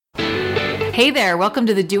Hey there, welcome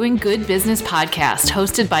to the Doing Good Business podcast,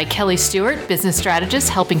 hosted by Kelly Stewart, business strategist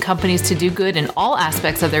helping companies to do good in all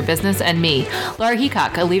aspects of their business, and me, Laura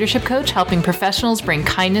Heacock, a leadership coach helping professionals bring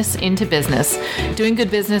kindness into business. Doing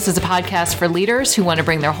Good Business is a podcast for leaders who want to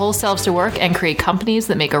bring their whole selves to work and create companies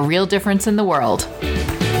that make a real difference in the world.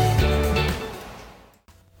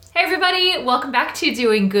 Hey everybody, welcome back to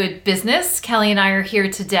Doing Good Business. Kelly and I are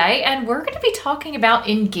here today, and we're going to be talking about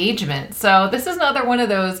engagement. So this is another one of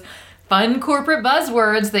those fun corporate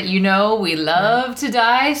buzzwords that we love to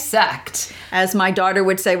dissect. As my daughter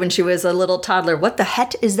would say when she was a little toddler, what the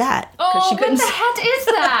heck is that? Oh, what the heck is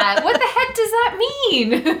that? What the heck does that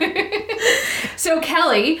mean? So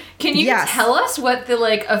Kelly, can you tell us what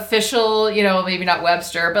the official, maybe not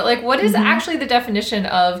Webster, but what is actually the definition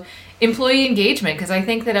of employee engagement? Because I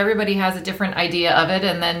think that everybody has a different idea of it.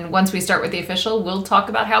 And then once we start with the official, we'll talk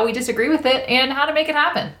about how we disagree with it and how to make it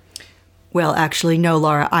happen. Well, actually, no,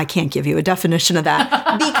 Laura, I can't give you a definition of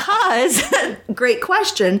that because, great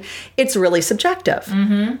question, it's really subjective.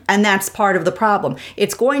 Mm-hmm. And that's part of the problem.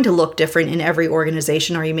 It's going to look different in every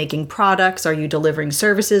organization. Are you making products? Are you delivering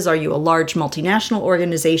services? Are you a large multinational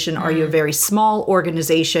organization? Are you a very small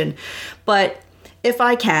organization? But if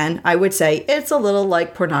I can, I would say it's a little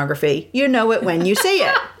like pornography. You know it when you see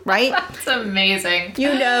it, right? That's amazing.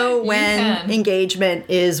 You know when engagement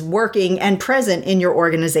is working and present in your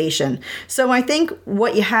organization. So I think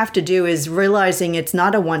what you have to do is realizing it's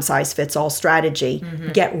not a one-size-fits-all strategy.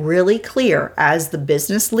 Mm-hmm. Get really clear as the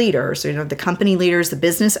business leaders, the company leaders, the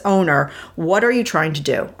business owner, what are you trying to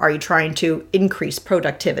do? Are you trying to increase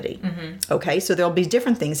productivity? Mm-hmm. Okay, so there'll be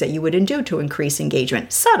different things that you would do to increase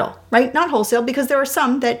engagement. Subtle, right? Not wholesale, because there are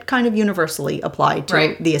some that kind of universally apply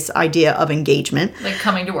to this idea of engagement. Like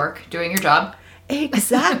coming to work, doing your job.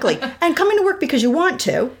 Exactly. And coming to work because you want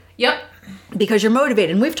to. Yep. Because you're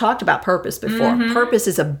motivated. And we've talked about purpose before. Mm-hmm. Purpose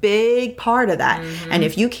is a big part of that. Mm-hmm. And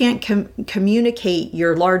if you can't communicate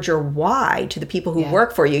your larger why to the people who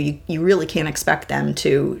work for you, you really can't expect them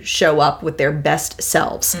to show up with their best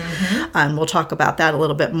selves. Mm-hmm. And we'll talk about that a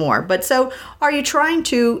little bit more. But so are you trying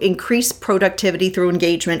to increase productivity through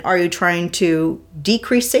engagement? Are you trying to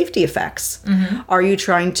decrease safety effects? Mm-hmm. Are you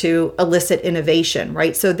trying to elicit innovation,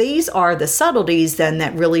 right? So these are the subtleties then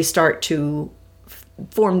that really start to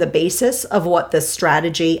form the basis of what the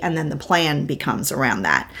strategy and then the plan becomes around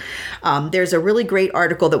that. There's a really great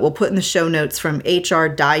article that we'll put in the show notes from HR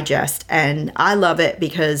Digest, and I love it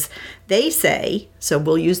because they say, so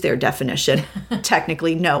we'll use their definition.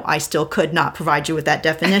 Technically, no, I still could not provide you with that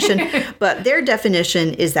definition, but their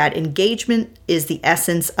definition is that engagement is the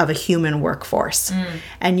essence of a human workforce.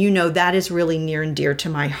 And that is really near and dear to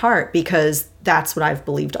my heart because that's what I've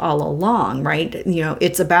believed all along, right?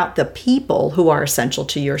 It's about the people who are essential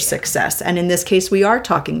to your success. And in this case, we are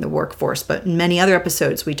talking the workforce, but in many other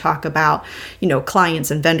episodes, we talk about,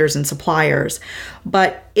 clients and vendors and suppliers.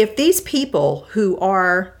 But if these people who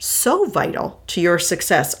are so vital to your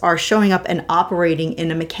success are showing up and operating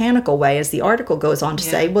in a mechanical way, as the article goes on to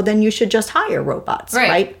say, well, then you should just hire robots,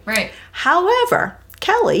 right? Right. However,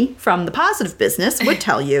 Kelly from the positive business would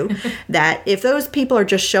tell you that if those people are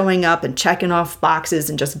just showing up and checking off boxes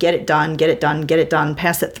and just get it done,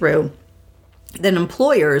 pass it through, then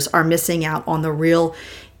employers are missing out on the real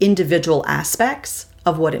individual aspects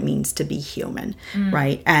of what it means to be human,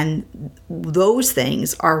 right? And those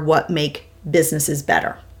things are what make businesses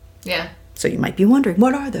better. Yeah. So you might be wondering,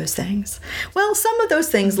 what are those things? Well, some of those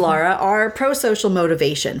things, Laura, are pro-social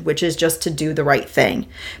motivation, which is just to do the right thing.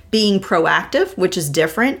 Being proactive, which is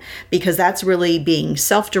different because that's really being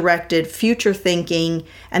self-directed, future thinking,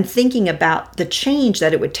 and thinking about the change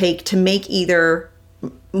that it would take to make either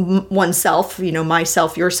oneself,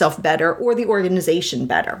 myself, yourself better, or the organization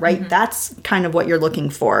better, right? Mm-hmm. That's kind of what you're looking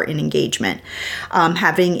for in engagement.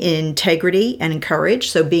 Having integrity and courage,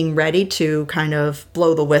 so being ready to kind of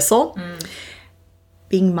blow the whistle.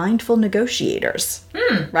 Being mindful negotiators,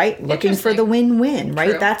 right? Looking for the win-win, right?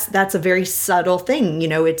 True. That's a very subtle thing.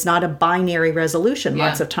 It's not a binary resolution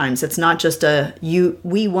lots of times. It's not just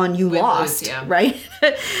we won, you lost, right?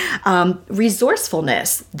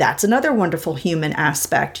 Resourcefulness, that's another wonderful human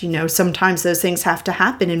aspect. Sometimes those things have to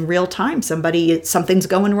happen in real time. Something's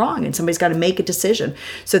going wrong and somebody's got to make a decision.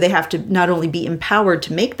 So they have to not only be empowered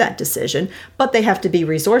to make that decision, but they have to be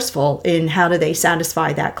resourceful in how do they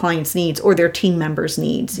satisfy that client's needs or their team members'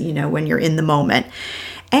 needs, when you're in the moment.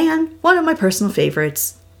 And one of my personal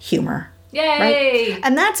favorites, humor. Yay! Right?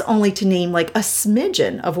 And that's only to name a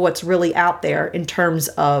smidgen of what's really out there in terms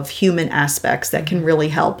of human aspects that can really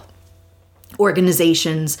help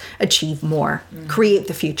organizations achieve more, create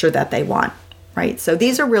the future that they want, right? So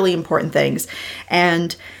these are really important things.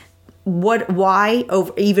 And why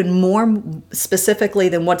over even more specifically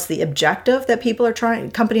than what's the objective that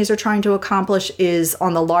companies are trying to accomplish is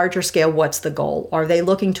on the larger scale, what's the goal? Are they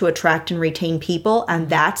looking to attract and retain people, and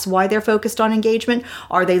that's why they're focused on engagement?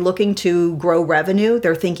 Are they looking to grow revenue?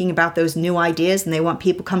 They're thinking about those new ideas and they want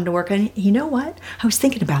people come to work and, you know what? I was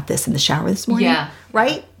thinking about this in the shower this morning. Yeah.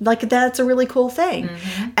 Right? Like, that's a really cool thing.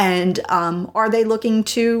 And are they looking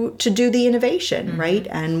to do the innovation, right?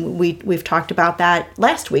 And we've talked about that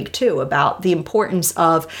last week too, about the importance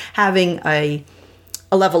of having a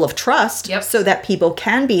level of trust so that people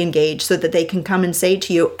can be engaged, so that they can come and say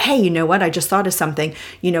to you, hey, you know what? I just thought of something.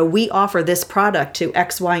 You know, we offer this product to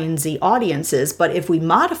X, Y, and Z audiences, but if we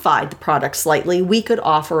modified the product slightly, we could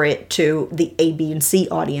offer it to the A, B, and C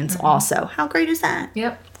audience also. How great is that?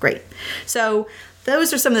 Yep. Great. So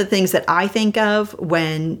those are some of the things that I think of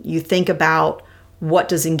when you think about what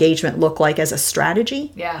does engagement look like as a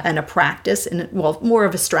strategy and a practice, and well, more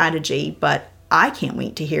of a strategy, but I can't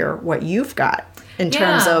wait to hear what you've got in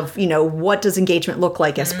terms of, you know, what does engagement look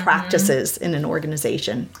like as practices in an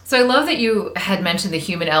organization. So I love that you had mentioned the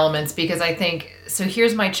human elements, because I think, so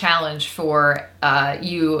here's my challenge for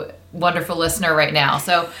you, wonderful listener right now.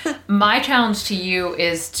 So my challenge to you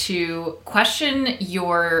is to question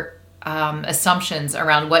your assumptions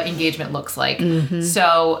around what engagement looks like.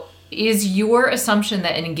 So is your assumption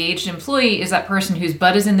that an engaged employee is that person whose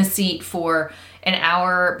butt is in the seat for an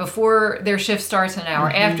hour before their shift starts and an hour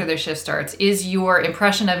after their shift starts? Is your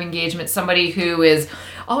impression of engagement somebody who is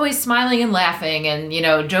always smiling and laughing and, you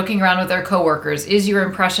know, joking around with their coworkers? Is your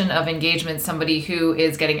impression of engagement somebody who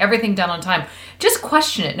is getting everything done on time? Just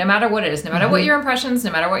question it, no matter what it is, no matter what your impressions,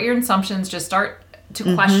 no matter what your assumptions, just start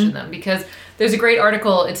to question them. Because there's a great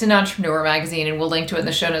article, it's in Entrepreneur Magazine, and we'll link to it in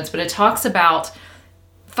the show notes, but it talks about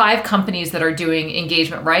 5 companies that are doing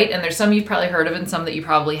engagement right, and there's some you've probably heard of and some that you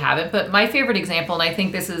probably haven't. But my favorite example, and I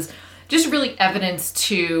think this is just really evidence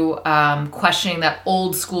to questioning that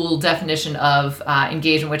old school definition of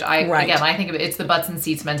engagement, which I think of it, it's the butts and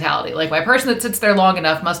seats mentality. Like, my person that sits there long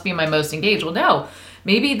enough must be my most engaged. Well, no,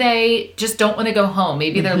 maybe they just don't want to go home.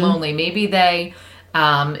 Maybe they're lonely. Maybe they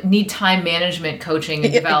need time management coaching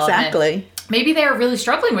and development. Exactly. Maybe they're really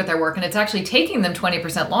struggling with their work and it's actually taking them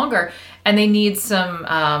 20% longer, and they need some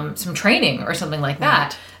training or something like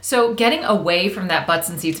that. So getting away from that butts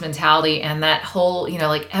and seats mentality and that whole, you know,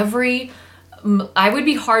 like I would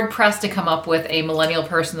be hard pressed to come up with a millennial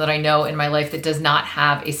person that I know in my life that does not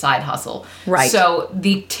have a side hustle. Right. So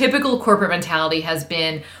the typical corporate mentality has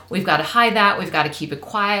been, we've got to hide that, we've got to keep it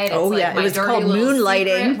quiet. It's like it was called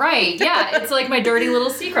moonlighting. Secret. Right, yeah. It's like my dirty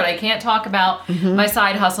little secret. I can't talk about my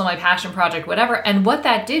side hustle, my passion project, whatever. And what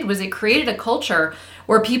that did was it created a culture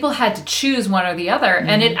where people had to choose one or the other.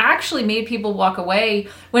 And it actually made people walk away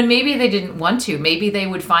when maybe they didn't want to. Maybe they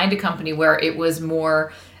would find a company where it was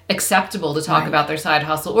more acceptable to talk about their side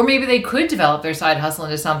hustle, or maybe they could develop their side hustle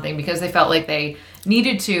into something because they felt like they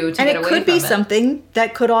needed to get away from it. And it could be something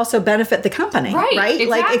that could also benefit the company, right? Exactly.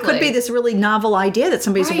 Like, it could be this really novel idea that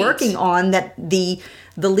somebody's working on that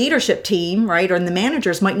the leadership team, right, or the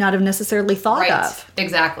managers might not have necessarily thought of.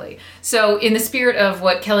 Exactly. So in the spirit of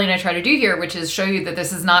what Kelly and I try to do here, which is show you that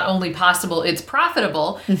this is not only possible, it's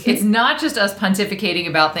profitable. It's not just us pontificating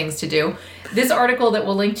about things to do. This article that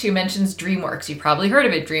we'll link to mentions DreamWorks. You probably heard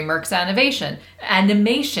of it, DreamWorks Animation.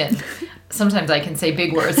 Sometimes I can say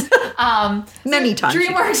big words. Many times.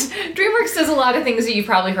 DreamWorks does a lot of things that you've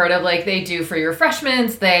probably heard of, like they do for your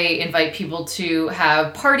refreshments. They invite people to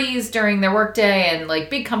have parties during their workday and like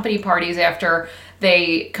big company parties after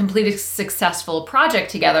they complete a successful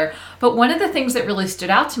project together. But one of the things that really stood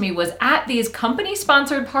out to me was at these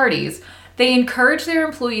company-sponsored parties, they encourage their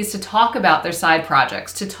employees to talk about their side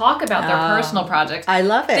projects, to talk about their personal projects. I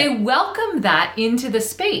love it. They welcome that into the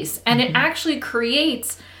space, and it actually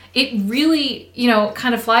creates... It really, you know,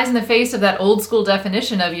 kind of flies in the face of that old school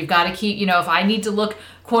definition of you've got to keep, you know, if I need to look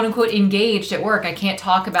quote unquote engaged at work, I can't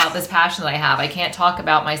talk about this passion that I have. I can't talk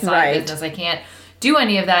about my side business. I can't do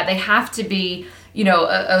any of that. They have to be, you know,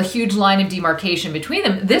 a huge line of demarcation between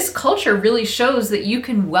them. This culture really shows that you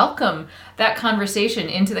can welcome that conversation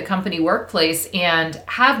into the company workplace and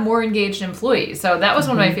have more engaged employees. So that was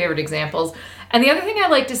one of my favorite examples. And the other thing I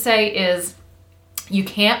like to say is you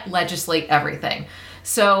can't legislate everything.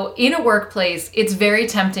 So in a workplace, it's very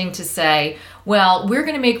tempting to say, well, we're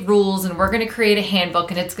going to make rules and we're going to create a handbook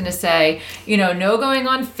and it's going to say, you know, no going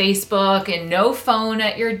on Facebook and no phone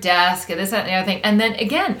at your desk and this, that, and the other thing. And then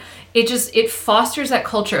again, it fosters that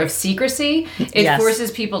culture of secrecy. It forces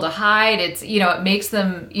people to hide. It's, you know, it makes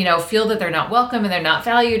them, you know, feel that they're not welcome and they're not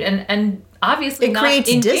valued and obviously it not creates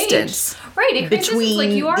engaged. Distance. Right. It between like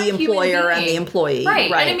you are the employer and the employee.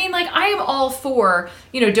 Right. And I mean, like, I am all for,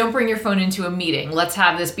 don't bring your phone into a meeting. Let's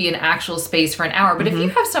have this be an actual space for an hour. But if you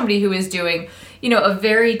have somebody who is doing, a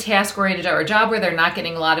very task-oriented or a job where they're not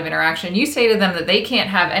getting a lot of interaction, you say to them that they can't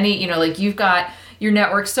have any, like, you've got your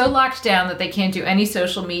network so locked down that they can't do any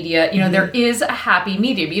social media. There is a happy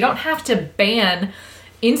medium. You don't have to ban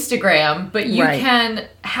Instagram, but you can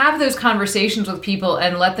have those conversations with people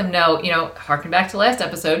and let them know, harken back to last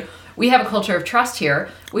episode, we have a culture of trust here.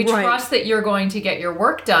 We trust that you're going to get your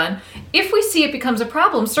work done. If we see it becomes a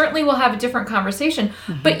problem, certainly we'll have a different conversation,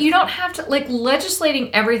 but you don't have to, like,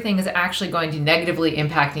 legislating everything is actually going to negatively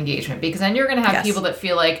impact engagement, because then you're going to have people that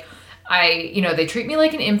feel like, they treat me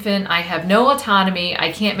like an infant. I have no autonomy.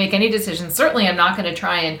 I can't make any decisions. Certainly, I'm not going to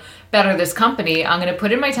try and better this company. I'm going to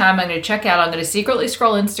put in my time. I'm going to check out. I'm going to secretly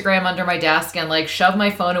scroll Instagram under my desk and, like, shove my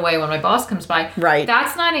phone away when my boss comes by. Right.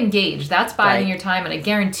 That's not engaged. That's biding your time. And I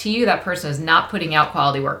guarantee you that person is not putting out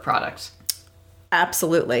quality work products.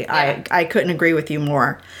 Absolutely. Yeah. I couldn't agree with you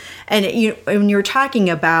more. And when you're talking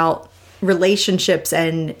about relationships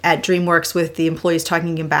and at DreamWorks with the employees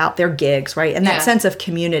talking about their gigs, right? And that sense of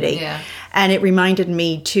community. Yeah. And it reminded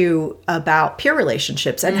me too about peer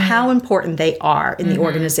relationships and how important they are in the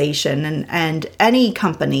organization, and any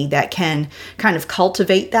company that can kind of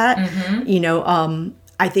cultivate that,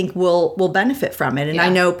 I think will benefit from it. And I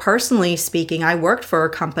know personally speaking, I worked for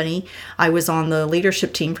a company. I was on the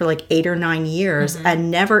leadership team for like 8 or 9 years,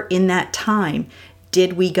 and never in that time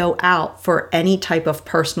did we go out for any type of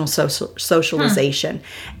personal socialization.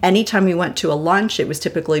 Anytime we went to a lunch, it was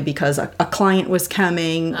typically because a client was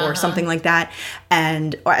coming or something like that.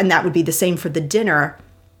 And that would be the same for the dinner.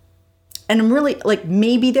 And I'm really, like,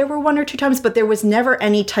 maybe there were 1 or 2 times, but there was never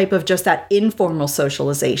any type of just that informal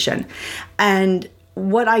socialization. And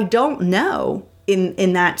what I don't know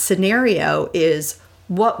in that scenario is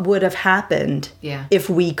what would have happened if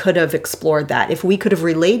we could have explored that, if we could have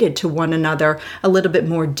related to one another a little bit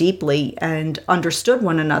more deeply and understood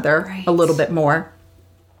one another a little bit more.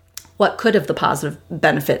 What could have the positive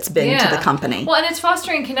benefits been to the company? Well, and it's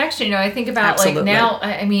fostering connection. I think about like now,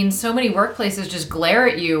 I mean, so many workplaces just glare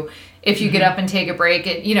at you if you get up and take a break.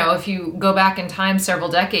 And, if you go back in time several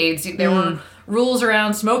decades, there were rules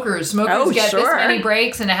around smokers. Smokers get this many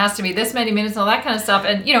breaks and it has to be this many minutes and all that kind of stuff.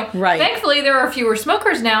 And, thankfully there are fewer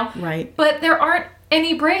smokers now. Right. But there aren't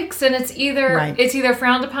any breaks, and it's either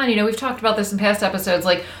frowned upon. We've talked about this in past episodes.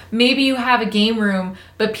 Like, maybe you have a game room,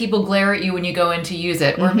 but people glare at you when you go in to use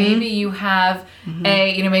it. Or maybe you have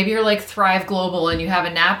maybe you're like Thrive Global and you have a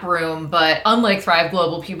nap room, but unlike Thrive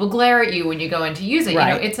Global, people glare at you when you go in to use it.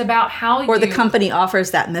 Right. It's about how Or the company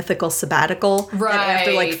offers that mythical sabbatical. Right. That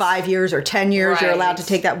after like 5 years or 10 years, you're allowed to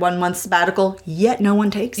take that 1 month sabbatical, yet no one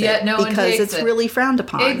takes it. Because it's really frowned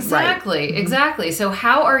upon. Exactly. Exactly. So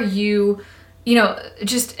how are you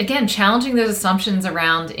just, again, challenging those assumptions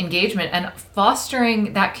around engagement and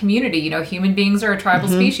fostering that community? Human beings are a tribal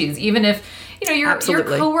species. Even if, your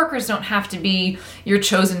coworkers don't have to be your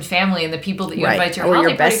chosen family and the people that you invite to your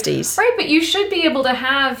holiday party. Or your besties. Right, but you should be able to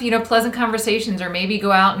have, pleasant conversations, or maybe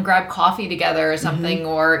go out and grab coffee together or something,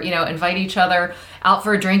 or, invite each other out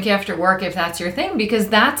for a drink after work if that's your thing, because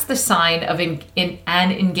that's the sign of an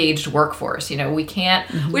engaged workforce. We can't,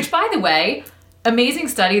 which, by the way, amazing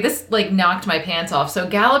study. This knocked my pants off. So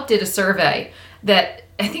Gallup did a survey that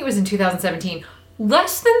I think it was in 2017.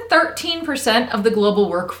 Less than 13% of the global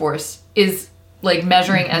workforce is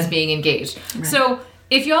measuring as being engaged. Right. So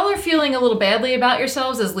if y'all are feeling a little badly about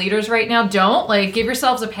yourselves as leaders right now, don't give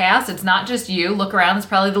yourselves a pass. It's not just you. Look around. It's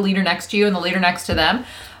probably the leader next to you and the leader next to them.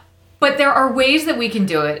 But there are ways that we can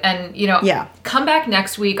do it. And, come back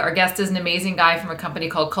next week. Our guest is an amazing guy from a company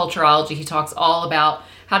called Culturology. He talks all about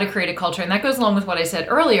how to create a culture. And that goes along with what I said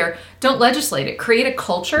earlier. Don't legislate it. Create a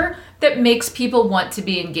culture that makes people want to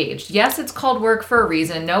be engaged. Yes, it's called work for a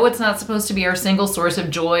reason. No, it's not supposed to be our single source of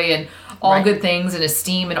joy and all good things and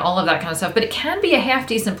esteem and all of that kind of stuff. But it can be a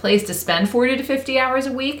half-decent place to spend 40 to 50 hours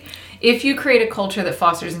a week if you create a culture that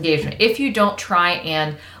fosters engagement. If you don't try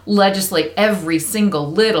and legislate every single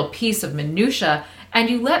little piece of minutia, and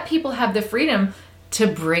you let people have the freedom to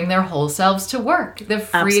bring their whole selves to work, the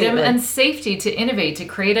freedom and safety to innovate, to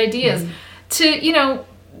create ideas, to,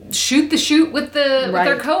 shoot the shoot with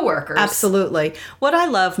their coworkers. Absolutely. What I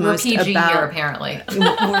love most we're PG about here, apparently.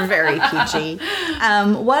 We're very PG.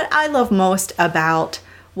 What I love most about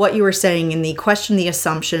what you were saying in the question the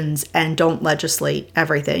assumptions and don't legislate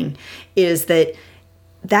everything is that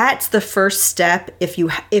that's the first step if you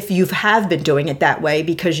have been doing it that way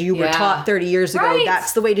because you were taught 30 years ago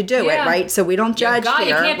that's the way to do it, right? So we don't judge here,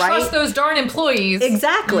 you can't trust those darn employees.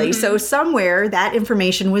 Exactly. So somewhere that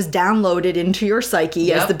information was downloaded into your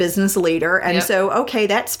psyche as the business leader. And so, okay,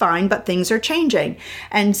 that's fine, but things are changing.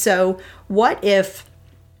 And so what if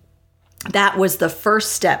that was the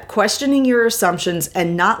first step, questioning your assumptions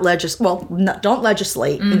and not don't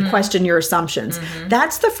legislate and question your assumptions.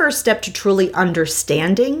 That's the first step to truly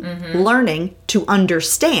understanding, learning to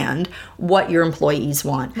understand what your employees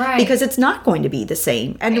want. Right. Because it's not going to be the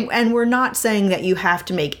same. And we're not saying that you have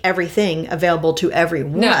to make everything available to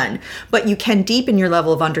everyone, but you can deepen your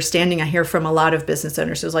level of understanding. I hear from a lot of business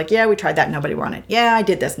owners who's like, yeah, we tried that, nobody wanted it. Yeah, I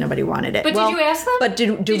did this, nobody wanted it. But did you ask them? But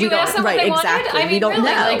did you ask them what they wanted? I mean, we don't know.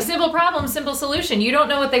 Like simple problem, simple solution. You don't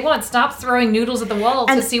know what they want. Stop throwing noodles at the wall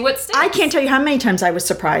to see what sticks. I can't tell you how many times I was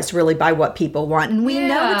surprised really by what people want. And we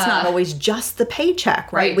know it's not always just the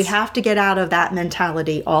paycheck, right? We have to get out of that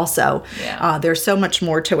mentality also. There's so much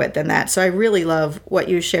more to it than that. So I really love what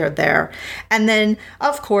you shared there. And then,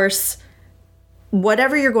 of course,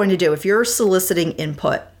 whatever you're going to do, if you're soliciting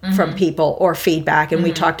input from people or feedback, and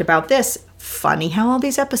we talked about this, funny how all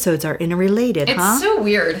these episodes are interrelated, It's so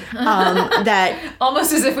weird. That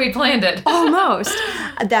almost as if we planned it. Almost.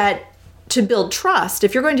 That to build trust,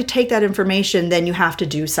 if you're going to take that information, then you have to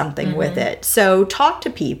do something with it. So talk to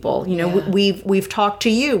people. You know, we've talked to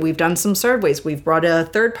you. We've done some surveys. We've brought a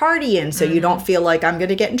third party in, so you don't feel like I'm going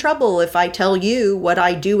to get in trouble if I tell you what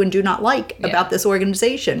I do and do not like about this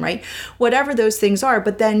organization, right? Whatever those things are,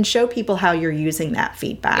 but then show people how you're using that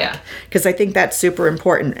feedback. Because I think that's super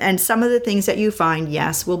important. And some of the things that you find,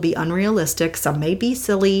 yes, will be unrealistic. Some may be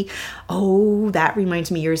silly. Oh, that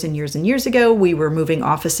reminds me, years and years and years ago, we were moving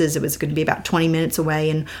offices. It was going to be about 20 minutes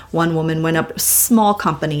away, and one woman went up, small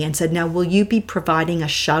company, and said, now will you be providing a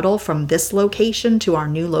shuttle from this location to our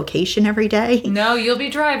new location every day? No, you'll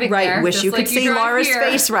be driving there. Wish you could see Laura's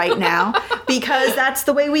face right now, because that's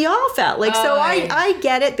the way we all felt. Like, so I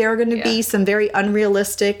get it. There are going to be some very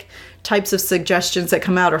unrealistic types of suggestions that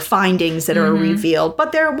come out or findings that are revealed,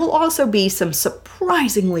 but there will also be some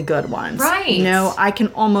surprisingly good ones. Right. You know, I can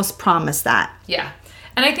almost promise that. Yeah.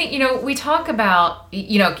 And I think, you know, we talk about,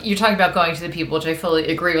 you know, you're talking about going to the people, which I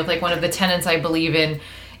fully agree with. Like, one of the tenets I believe in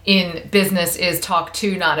business is talk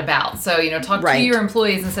to, not about. So, you know, talk to your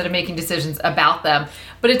employees instead of making decisions about them.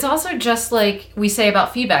 But it's also just like we say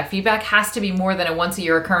about feedback. Feedback has to be more than a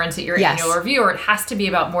once-a-year occurrence at your annual review, or it has to be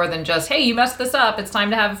about more than just, hey, you messed this up, it's time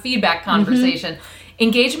to have a feedback conversation.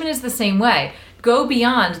 Engagement is the same way. Go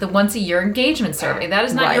beyond the once-a-year engagement survey. That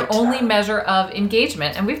is not your only measure of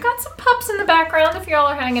engagement. And we've got some pups in the background if y'all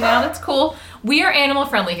are hanging out. It's cool. We are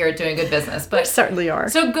animal-friendly here at Doing Good Business. But we certainly are.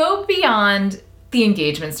 So go beyond the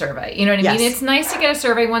engagement survey. You know what I mean? It's nice to get a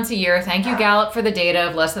survey once a year. Thank you, Gallup, for the data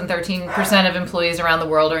of less than 13% of employees around the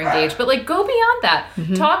world are engaged. But, like, go beyond that.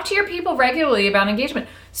 Talk to your people regularly about engagement.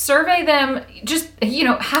 Survey them. Just, you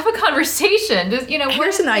know, have a conversation. Just, you know,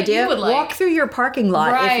 here's an idea. Walk through your parking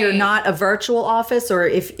lot if you're not a virtual office, or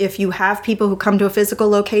if you have people who come to a physical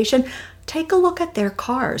location. Take a look at their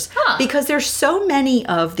cars, because there's so many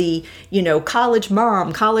of the, you know, college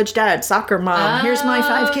mom, college dad, soccer mom, here's my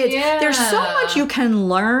 5 kids. There's so much you can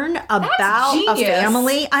learn about a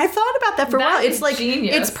family. I thought about that for a while. It's like,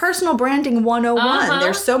 it's personal branding 101.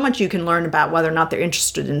 There's so much you can learn about whether or not they're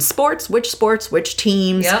interested in sports, which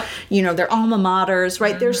teams, you know, their alma maters,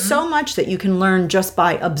 right? There's so much that you can learn just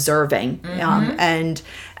by observing. And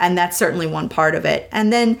that's certainly one part of it.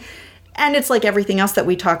 And it's like everything else that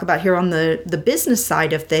we talk about here on the business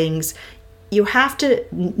side of things. You have to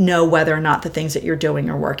know whether or not the things that you're doing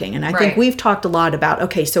are working. And I think we've talked a lot about,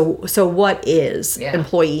 okay, so what is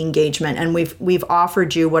employee engagement? And we've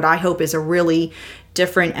offered you what I hope is a really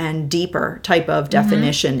different and deeper type of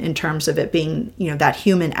definition in terms of it being, you know, that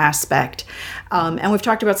human aspect. And we've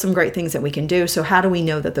talked about some great things that we can do. So how do we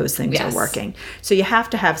know that those things are working? So you have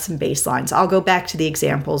to have some baselines. I'll go back to the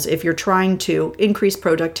examples. If you're trying to increase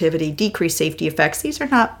productivity, decrease safety effects, these are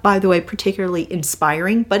not, by the way, particularly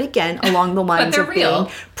inspiring, but again, along the lines of being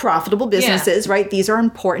profitable businesses, right? These are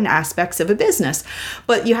important aspects of a business.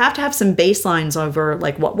 But you have to have some baselines over,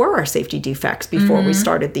 like, what were our safety defects before we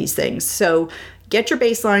started these things. So get your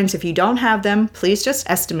baselines. If you don't have them, please just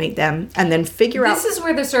estimate them and then figure out. This is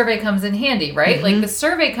where the survey comes in handy, right? Like, the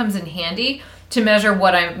survey comes in handy to measure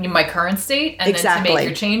what I'm in my current state, and then to make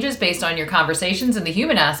your changes based on your conversations and the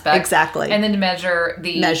human aspect. Exactly. And then to measure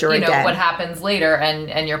what happens later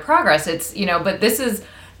and your progress. It's, you know, but this is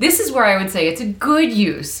this is where I would say it's a good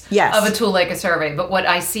use yes. of a tool like a survey. But what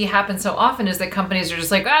I see happen so often is that companies are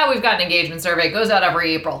just like, we've got an engagement survey. It goes out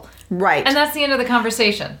every April. Right. And that's the end of the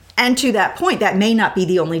conversation. And to that point, that may not be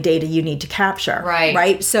the only data you need to capture. Right.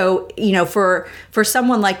 Right. So, for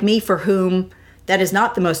someone like me for whom that is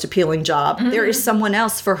not the most appealing job, there is someone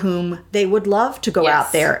else for whom they would love to go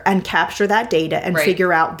out there and capture that data and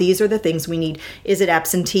figure out these are the things we need. Is it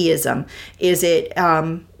absenteeism? Is it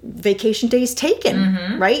vacation days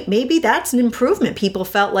taken, right? Maybe that's an improvement. People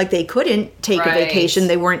felt like they couldn't take a vacation.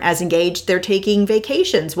 They weren't as engaged. They're taking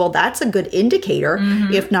vacations. Well, that's a good indicator.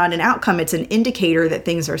 If not an outcome, it's an indicator that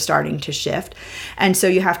things are starting to shift. And so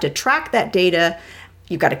you have to track that data.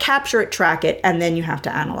 You've got to capture it, track it, and then you have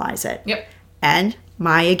to analyze it. Yep. And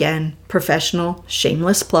my, again, professional,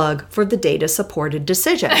 shameless plug for the data-supported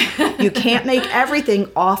decision. You can't make everything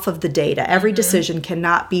off of the data. Every decision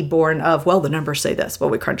cannot be born of, well, the numbers say this. Well,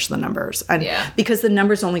 we crunch the numbers. And because the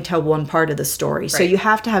numbers only tell one part of the story. So you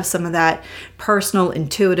have to have some of that personal,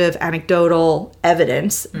 intuitive, anecdotal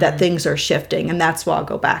evidence that things are shifting. And that's why I'll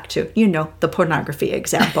go back to, the pornography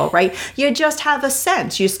example, right? You just have a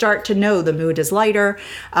sense. You start to know the mood is lighter.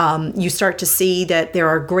 You start to see that there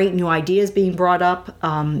are great new ideas being brought up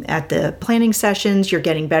at the planning sessions. You're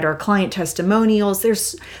getting better client testimonials.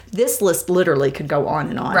 This list literally could go on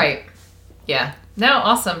and on. Right. Yeah. No,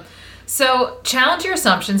 awesome. So challenge your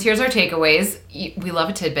assumptions. Here's our takeaways. We love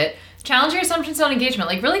a tidbit. Challenge your assumptions on engagement.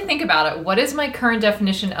 Like, really think about it. What is my current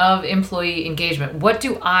definition of employee engagement? What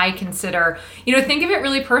do I consider? Think of it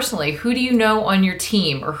really personally. Who do you know on your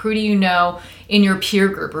team, or who do you know in your peer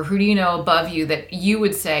group, or who do you know above you that you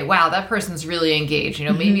would say, wow, that person's really engaged?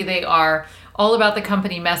 Maybe they are all about the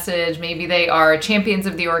company message. Maybe they are champions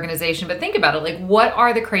of the organization. But think about it. Like, what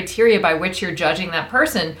are the criteria by which you're judging that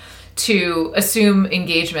person to assume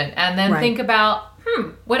engagement? And then think about,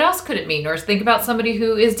 what else could it mean? Or think about somebody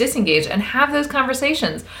who is disengaged and have those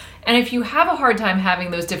conversations. And if you have a hard time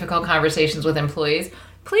having those difficult conversations with employees,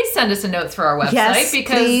 please send us a note through our website,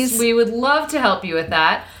 because we would love to help you with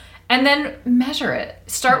that. And then measure it.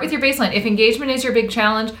 Start with your baseline. If engagement is your big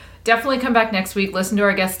challenge, definitely come back next week. Listen to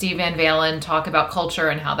our guest, Steve Van Valen, talk about culture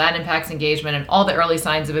and how that impacts engagement and all the early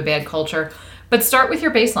signs of a bad culture. But start with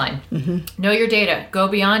your baseline. Know your data. Go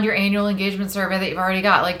beyond your annual engagement survey that you've already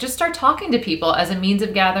got. Just start talking to people as a means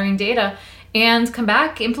of gathering data, and come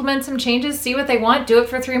back, implement some changes, see what they want, do it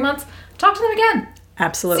for 3 months, talk to them again.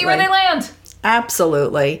 Absolutely. See where they land.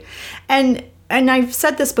 Absolutely. And I've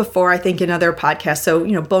said this before, I think, in other podcasts.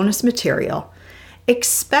 So, bonus material.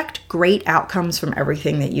 Expect great outcomes from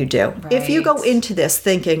everything that you do. Right. If you go into this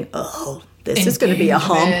thinking, this is going to be a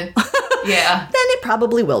hump, then it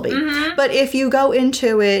probably will be. But if you go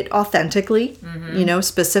into it authentically,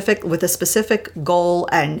 specific with a specific goal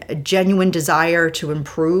and a genuine desire to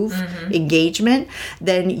improve engagement,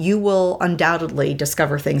 then you will undoubtedly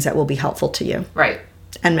discover things that will be helpful to you. Right.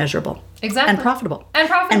 And measurable. Exactly. And profitable. And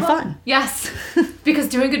fun. Yes. Because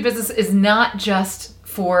doing good business is not just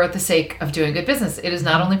for the sake of doing good business. It is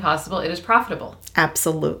not only possible, it is profitable.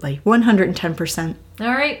 Absolutely. 110%. All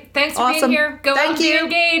right. Thanks for being here. Go out and be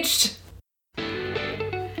engaged.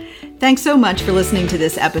 Thanks so much for listening to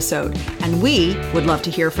this episode, and we would love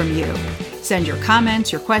to hear from you. Send your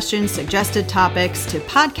comments, your questions, suggested topics to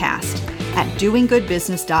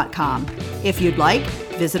podcast@doinggoodbusiness.com. If you'd like,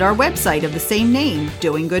 visit our website of the same name,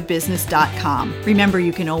 doinggoodbusiness.com. Remember,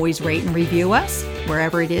 you can always rate and review us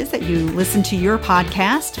wherever it is that you listen to your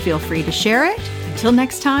podcast. Feel free to share it. Until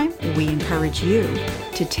next time, we encourage you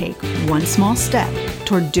to take one small step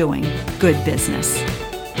toward doing good business.